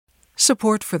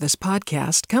Support for this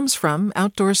podcast comes from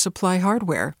Outdoor Supply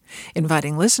Hardware,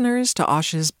 inviting listeners to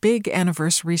Osh's big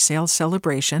anniversary sale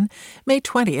celebration, May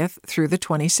 20th through the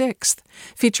 26th,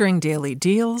 featuring daily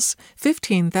deals,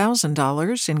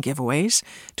 $15,000 in giveaways,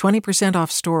 20% off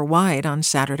store-wide on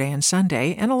Saturday and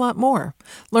Sunday, and a lot more.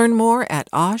 Learn more at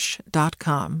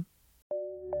osh.com.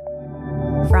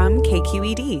 From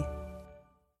KQED.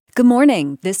 Good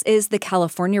morning. This is the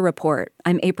California Report.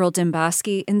 I'm April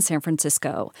Dimboski in San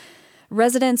Francisco.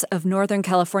 Residents of Northern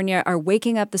California are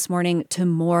waking up this morning to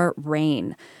more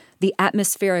rain. The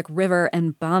atmospheric river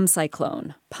and bomb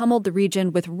cyclone pummeled the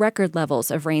region with record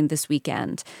levels of rain this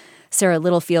weekend. Sarah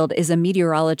Littlefield is a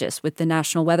meteorologist with the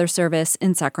National Weather Service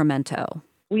in Sacramento.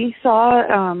 We saw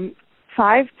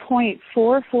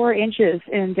 5.44 inches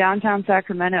in downtown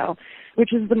Sacramento,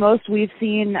 which is the most we've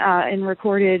seen in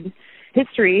recorded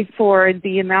history for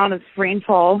the amount of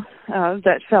rainfall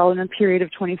that fell in a period of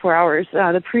 24 hours.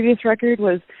 The previous record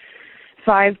was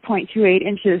 5.28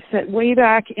 inches set way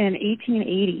back in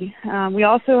 1880. We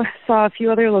also saw a few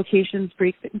other locations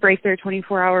break their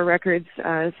 24-hour records.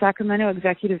 Sacramento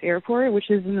Executive Airport,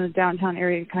 which is in the downtown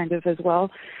area kind of as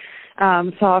well,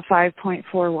 saw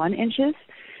 5.41 inches.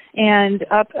 And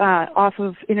up off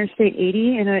of Interstate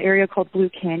 80 in an area called Blue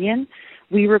Canyon,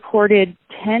 we recorded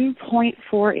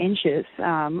 10.4 inches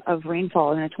of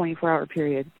rainfall in a 24-hour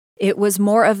period. It was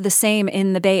more of the same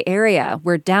in the Bay Area,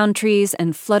 where downed trees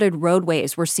and flooded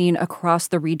roadways were seen across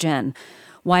the region.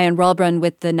 Wyan Relbrun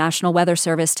with the National Weather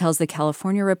Service tells the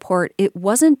California Report it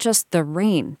wasn't just the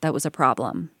rain that was a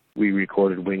problem. We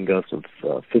recorded wind gusts of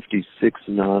 56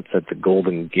 knots at the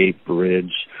Golden Gate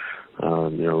Bridge.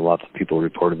 Lots of people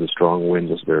reported the strong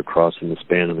winds as they were crossing the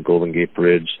span of the Golden Gate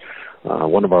Bridge.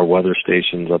 One of our weather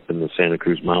stations up in the Santa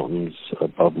Cruz Mountains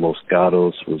above Los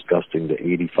Gatos was gusting to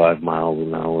 85 miles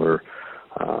an hour,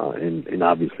 and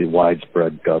obviously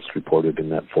widespread gusts reported in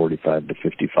that 45 to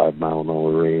 55 mile an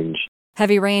hour range.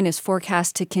 Heavy rain is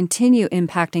forecast to continue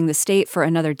impacting the state for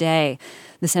another day.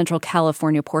 The Central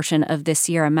California portion of the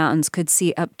Sierra Mountains could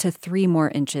see up to 3 more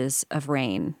inches of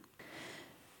rain.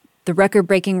 The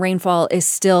record-breaking rainfall is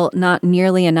still not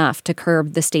nearly enough to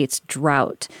curb the state's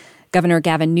drought. Governor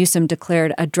Gavin Newsom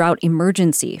declared a drought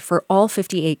emergency for all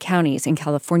 58 counties in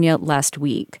California last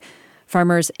week.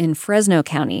 Farmers in Fresno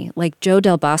County, like Joe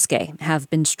Del Bosque, have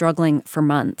been struggling for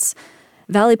months.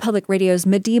 Valley Public Radio's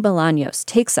Madi Bolaños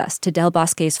takes us to Del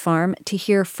Bosque's farm to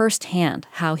hear firsthand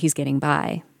how he's getting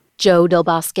by. Joe Del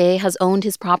Bosque has owned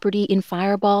his property in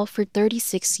Fireball for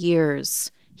 36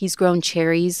 years. He's grown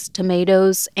cherries,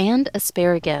 tomatoes, and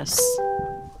asparagus.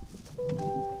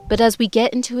 But as we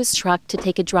get into his truck to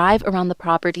take a drive around the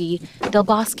property, Del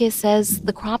Bosque says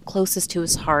the crop closest to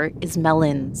his heart is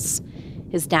melons.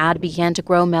 His dad began to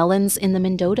grow melons in the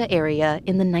Mendota area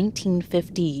in the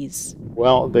 1950s.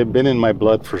 Well, they've been in my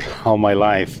blood for all my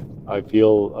life. I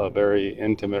feel a very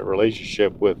intimate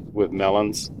relationship with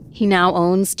melons. He now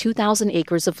owns 2,000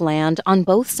 acres of land on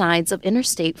both sides of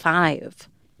Interstate 5.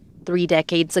 3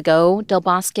 decades ago, Del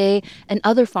Bosque and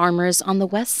other farmers on the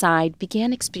west side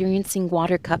began experiencing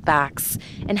water cutbacks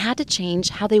and had to change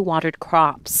how they watered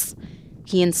crops.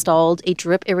 He installed a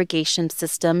drip irrigation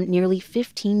system nearly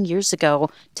 15 years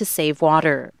ago to save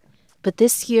water. But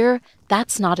this year,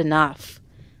 that's not enough.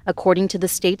 According to the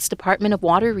state's Department of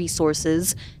Water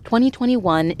Resources,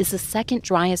 2021 is the second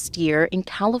driest year in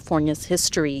California's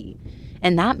history.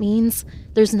 And that means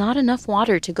there's not enough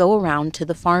water to go around to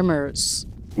the farmers.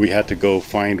 We had to go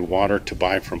find water to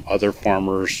buy from other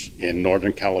farmers in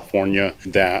Northern California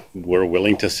that were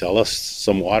willing to sell us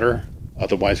some water.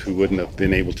 Otherwise, we wouldn't have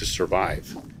been able to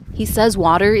survive. He says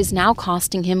water is now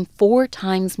costing him 4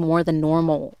 times more than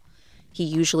normal. He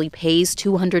usually pays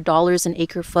 $200 an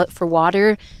acre-foot for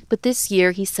water, but this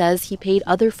year he says he paid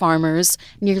other farmers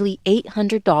nearly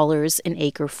 $800 an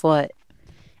acre-foot.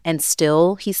 And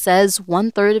still, he says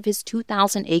 1/3 of his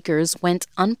 2,000 acres went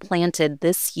unplanted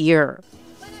this year.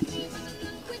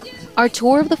 Our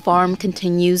tour of the farm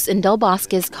continues in Del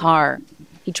Bosque's car.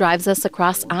 He drives us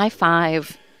across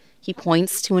I-5. He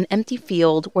points to an empty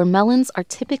field where melons are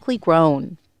typically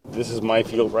grown. This is my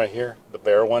field right here, the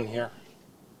bare one here.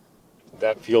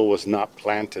 That field was not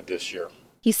planted this year.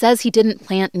 He says he didn't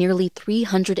plant nearly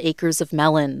 300 acres of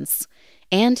melons.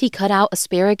 And he cut out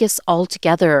asparagus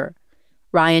altogether.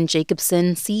 Ryan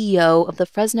Jacobson, CEO of the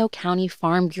Fresno County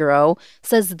Farm Bureau,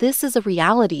 says this is a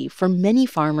reality for many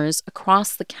farmers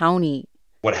across the county.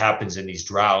 What happens in these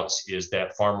droughts is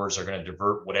that farmers are going to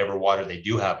divert whatever water they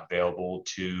do have available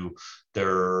to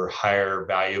their higher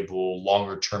valuable,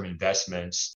 longer term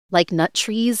investments. Like nut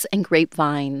trees and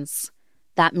grapevines.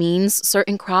 That means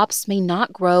certain crops may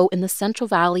not grow in the Central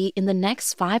Valley in the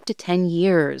next 5 to 10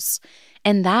 years.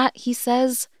 And that, he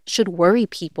says, should worry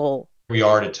people. We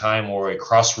are at a time or a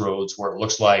crossroads where it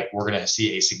looks like we're going to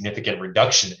see a significant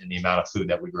reduction in the amount of food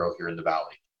that we grow here in the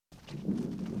valley.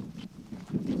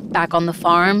 Back on the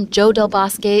farm, Joe Del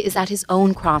Bosque is at his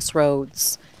own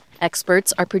crossroads.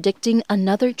 Experts are predicting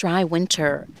another dry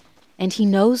winter, and he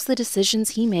knows the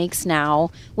decisions he makes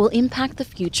now will impact the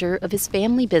future of his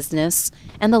family business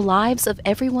and the lives of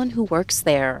everyone who works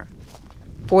there.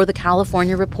 For the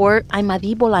California Report, I'm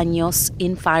Madi Bolaños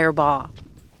in Firebaugh.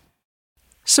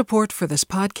 Support for this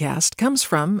podcast comes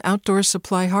from Outdoor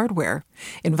Supply Hardware,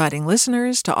 inviting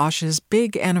listeners to Osh's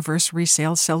big anniversary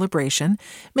sale celebration,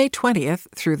 May 20th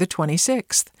through the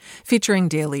 26th, featuring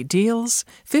daily deals,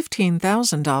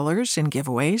 $15,000 in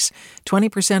giveaways,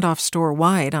 20% off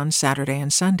store-wide on Saturday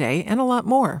and Sunday, and a lot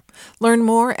more. Learn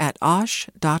more at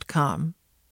osh.com.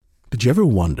 Did you ever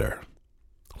wonder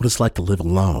what it's like to live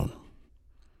alone,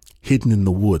 hidden in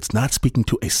the woods, not speaking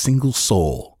to a single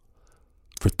soul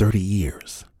for 30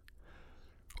 years?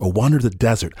 Or wander the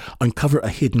desert, uncover a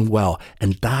hidden well,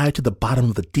 and dive to the bottom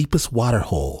of the deepest water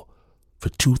hole for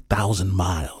 2,000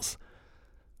 miles?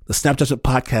 The Snap Judgment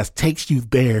Podcast takes you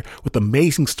there with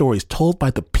amazing stories told by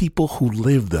the people who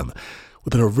live them,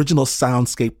 with an original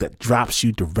soundscape that drops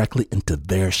you directly into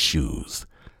their shoes.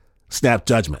 Snap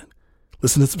Judgment.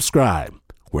 Listen and subscribe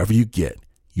wherever you get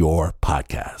your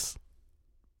podcasts.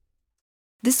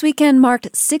 This weekend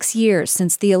marked 6 years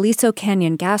since the Aliso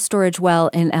Canyon gas storage well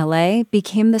in LA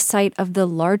became the site of the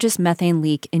largest methane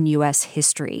leak in U.S.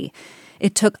 history.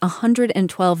 It took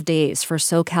 112 days for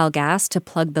SoCalGas to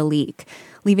plug the leak,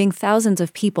 leaving thousands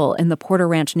of people in the Porter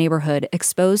Ranch neighborhood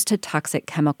exposed to toxic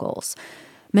chemicals.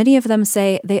 Many of them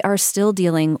say they are still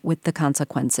dealing with the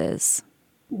consequences.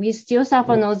 We still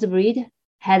suffer nosebleed,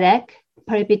 headache,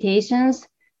 palpitations,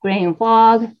 brain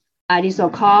fog, Aliso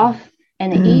cough,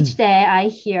 and each day I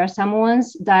hear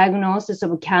someone's diagnosis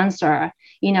of cancer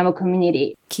in our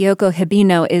community. Kyoko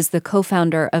Hibino is the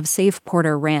co-founder of Safe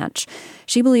Porter Ranch.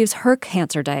 She believes her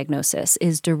cancer diagnosis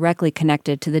is directly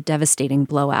connected to the devastating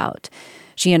blowout.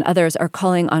 She and others are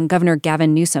calling on Governor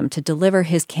Gavin Newsom to deliver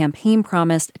his campaign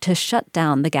promise to shut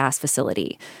down the gas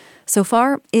facility. So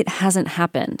far, it hasn't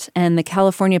happened, and the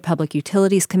California Public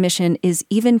Utilities Commission is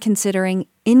even considering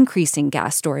increasing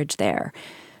gas storage there.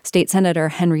 State Senator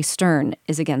Henry Stern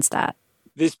is against that.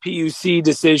 This PUC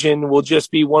decision will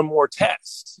just be one more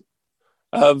test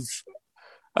of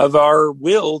our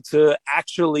will to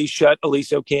actually shut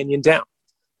Aliso Canyon down.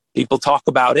 People talk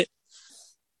about it,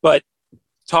 but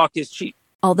talk is cheap.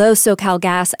 Although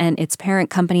SoCalGas and its parent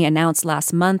company announced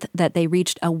last month that they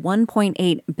reached a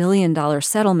 $1.8 billion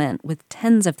settlement with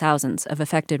tens of thousands of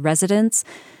affected residents,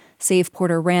 Safe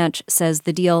Porter Ranch says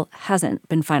the deal hasn't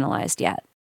been finalized yet.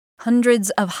 Hundreds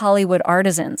of Hollywood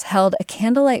artisans held a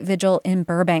candlelight vigil in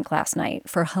Burbank last night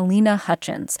for Helena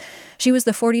Hutchins. She was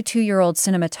the 42-year-old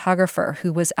cinematographer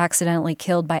who was accidentally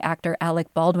killed by actor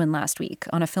Alec Baldwin last week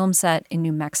on a film set in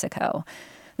New Mexico.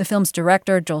 The film's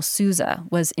director, Joel Souza,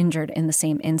 was injured in the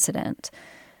same incident.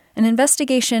 An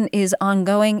investigation is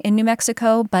ongoing in New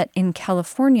Mexico, but in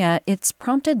California, it's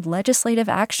prompted legislative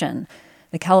action.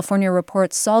 The California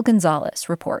Report's Saul Gonzalez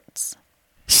reports.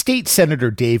 State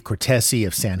Senator Dave Cortese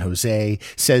of San Jose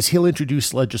says he'll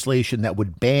introduce legislation that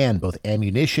would ban both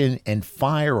ammunition and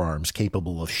firearms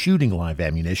capable of shooting live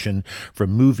ammunition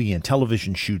from movie and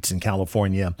television shoots in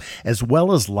California, as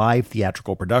well as live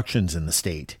theatrical productions in the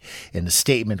state. In a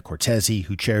statement, Cortese,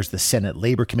 who chairs the Senate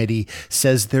Labor Committee,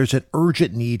 says there's an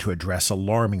urgent need to address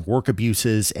alarming work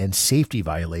abuses and safety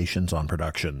violations on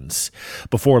productions.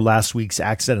 Before last week's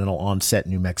accidental on-set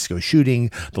New Mexico shooting,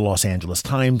 the Los Angeles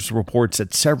Times reports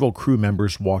that several crew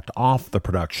members walked off the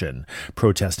production,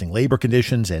 protesting labor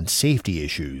conditions and safety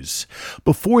issues.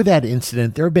 Before that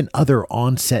incident, there have been other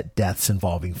on-set deaths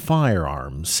involving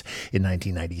firearms. In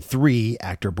 1993,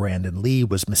 actor Brandon Lee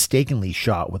was mistakenly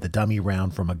shot with a dummy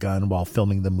round from a gun while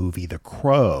filming the movie The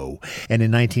Crow. And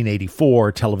in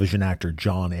 1984, television actor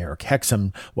John Eric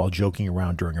Hexum, while joking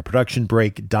around during a production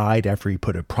break, died after he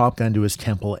put a prop gun to his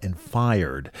temple and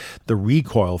fired. The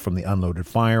recoil from the unloaded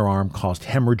firearm caused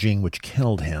hemorrhaging, which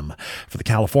killed him. For the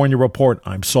California Report,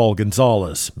 I'm Saul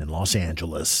Gonzalez in Los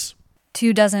Angeles.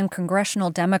 24 congressional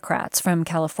Democrats from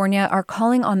California are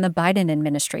calling on the Biden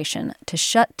administration to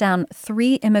shut down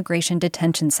 3 immigration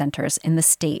detention centers in the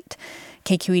state.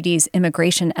 KQED's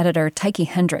immigration editor Tyche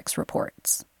Hendricks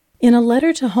reports. In a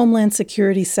letter to Homeland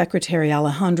Security Secretary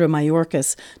Alejandro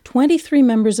Mayorkas, 23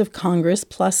 members of Congress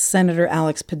plus Senator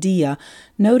Alex Padilla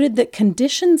noted that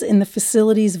conditions in the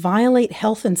facilities violate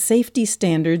health and safety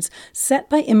standards set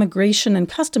by Immigration and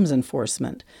Customs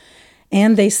Enforcement.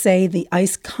 And they say the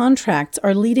ICE contracts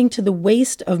are leading to the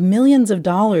waste of millions of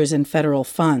dollars in federal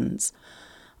funds.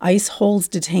 ICE holds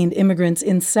detained immigrants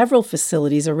in several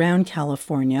facilities around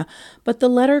California, but the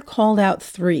letter called out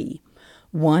 3.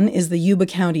 One is the Yuba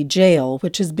County Jail,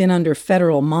 which has been under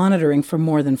federal monitoring for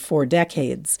more than 4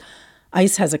 decades.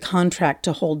 ICE has a contract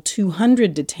to hold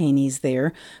 200 detainees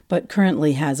there, but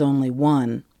currently has only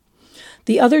 1.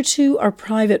 The other 2 are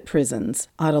private prisons,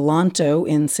 Adelanto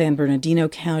in San Bernardino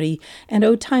County and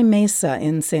Otay Mesa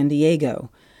in San Diego.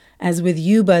 As with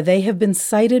Yuba, they have been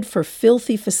cited for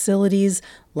filthy facilities,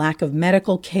 lack of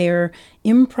medical care,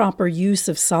 improper use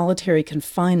of solitary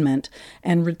confinement,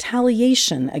 and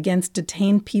retaliation against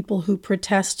detained people who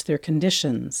protest their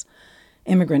conditions.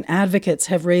 Immigrant advocates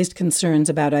have raised concerns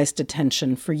about ICE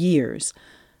detention for years.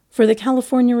 For the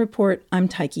California Report, I'm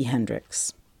Tyche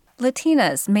Hendricks.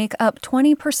 Latinas make up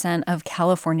 20% of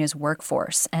California's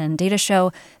workforce, and data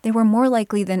show they were more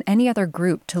likely than any other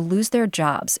group to lose their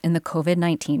jobs in the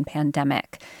COVID-19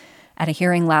 pandemic. At a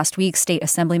hearing last week, state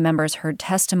assembly members heard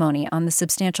testimony on the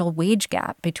substantial wage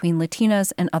gap between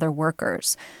Latinas and other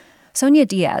workers. Sonia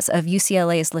Diaz of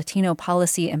UCLA's Latino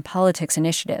Policy and Politics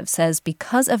Initiative says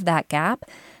because of that gap,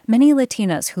 many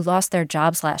Latinas who lost their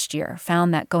jobs last year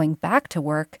found that going back to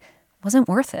work wasn't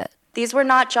worth it. These were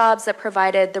not jobs that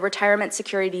provided the retirement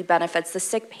security benefits, the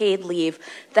sick paid leave,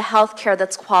 the health care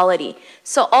that's quality.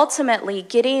 So ultimately,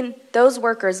 getting those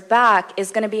workers back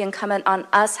is going to be incumbent on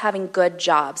us having good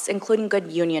jobs, including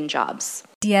good union jobs.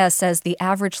 Diaz says the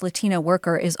average Latina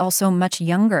worker is also much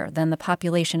younger than the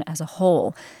population as a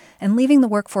whole, and leaving the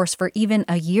workforce for even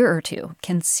a year or 2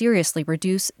 can seriously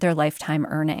reduce their lifetime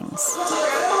earnings.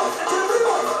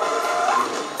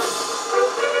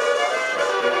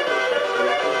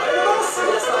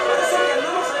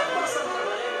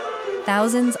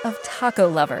 Thousands of taco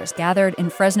lovers gathered in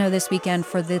Fresno this weekend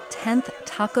for the 10th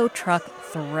Taco Truck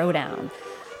Throwdown.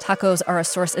 Tacos are a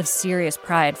source of serious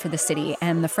pride for the city,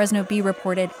 and the Fresno Bee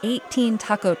reported 18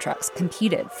 taco trucks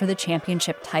competed for the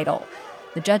championship title.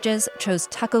 The judges chose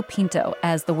Taco Pinto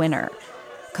as the winner.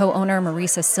 Co-owner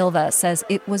Marisa Silva says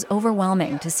it was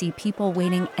overwhelming to see people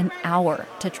waiting an hour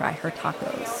to try her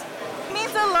tacos. It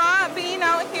means a lot being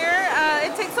out here.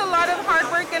 It takes a lot of hard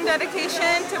work and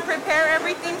dedication to prepare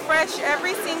everything fresh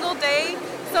every single day.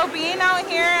 So being out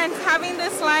here and having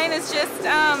this line is just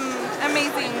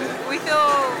amazing. We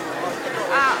feel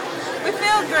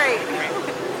great,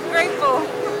 grateful.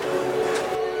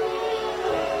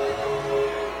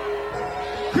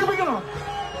 Here we go.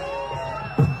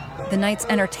 The night's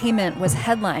entertainment was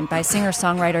headlined by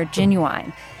singer-songwriter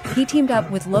Ginuwine. He teamed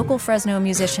up with local Fresno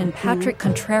musician Patrick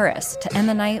Contreras to end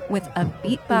the night with a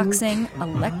beatboxing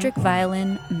electric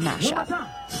violin mashup.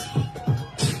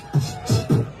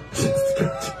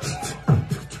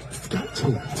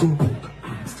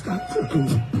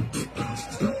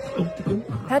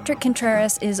 Patrick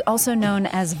Contreras is also known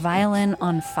as Violin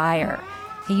on Fire.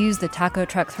 He used the Taco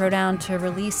Truck Throwdown to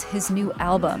release his new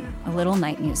album, A Little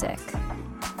Night Music.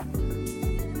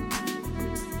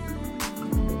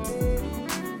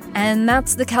 And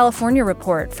that's the California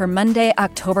Report for Monday,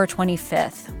 October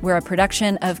 25th. We're a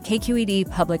production of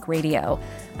KQED Public Radio.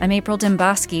 I'm April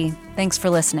Dembosky. Thanks for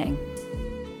listening.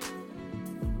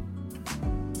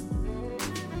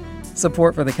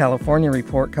 Support for the California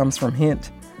Report comes from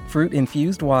Hint,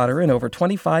 fruit-infused water in over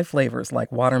 25 flavors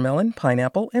like watermelon,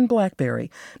 pineapple, and blackberry.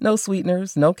 No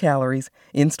sweeteners, no calories,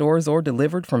 in stores or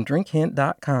delivered from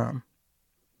drinkhint.com.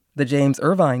 The James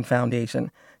Irvine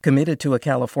Foundation, committed to a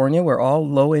California where all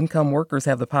low-income workers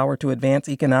have the power to advance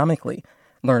economically.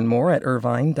 Learn more at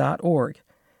irvine.org.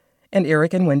 And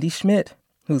Eric and Wendy Schmidt,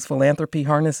 whose philanthropy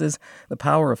harnesses the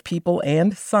power of people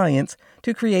and science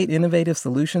to create innovative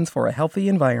solutions for a healthy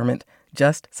environment,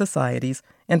 just societies,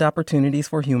 and opportunities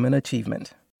for human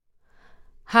achievement.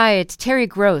 Hi, it's Terry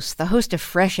Gross, the host of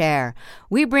Fresh Air.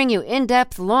 We bring you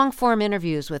in-depth, long-form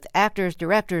interviews with actors,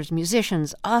 directors,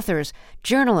 musicians, authors,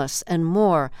 journalists, and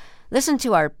more. Listen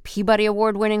to our Peabody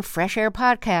Award-winning Fresh Air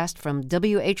podcast from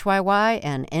WHYY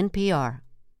and NPR.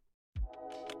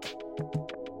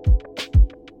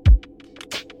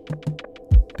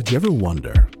 Did you ever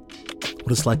wonder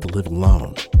what it's like to live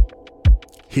alone,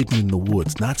 hidden in the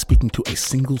woods, not speaking to a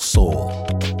single soul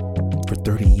for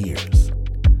 30 years?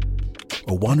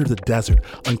 Or wander the desert,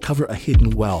 uncover a hidden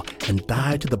well, and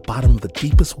dive to the bottom of the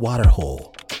deepest water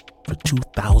hole for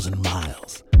 2,000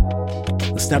 miles?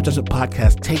 The Snap Judgment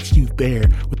Podcast takes you there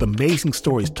with amazing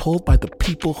stories told by the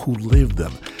people who live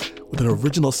them, with an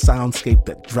original soundscape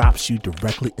that drops you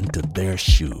directly into their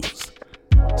shoes.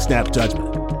 Snap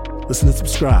Judgment. Listen and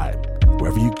subscribe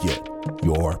wherever you get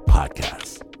your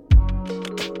podcasts.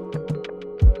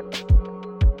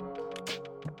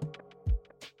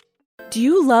 Do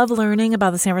you love learning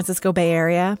about the San Francisco Bay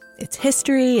Area? Its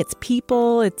history, its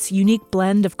people, its unique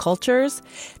blend of cultures?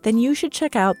 Then you should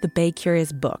check out the Bay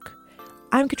Curious book.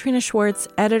 I'm Katrina Schwartz,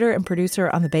 editor and producer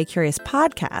on the Bay Curious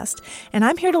podcast, and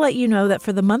I'm here to let you know that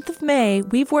for the month of May,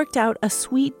 we've worked out a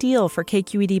sweet deal for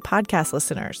KQED podcast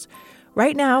listeners.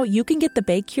 Right now, you can get the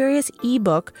Bay Curious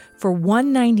ebook for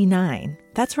 $1.99.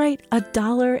 That's right,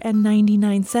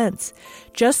 $1.99.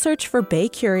 Just search for Bay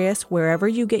Curious wherever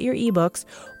you get your ebooks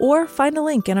or find a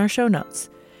link in our show notes.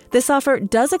 This offer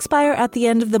does expire at the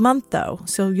end of the month, though,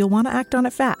 so you'll want to act on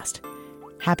it fast.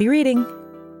 Happy reading!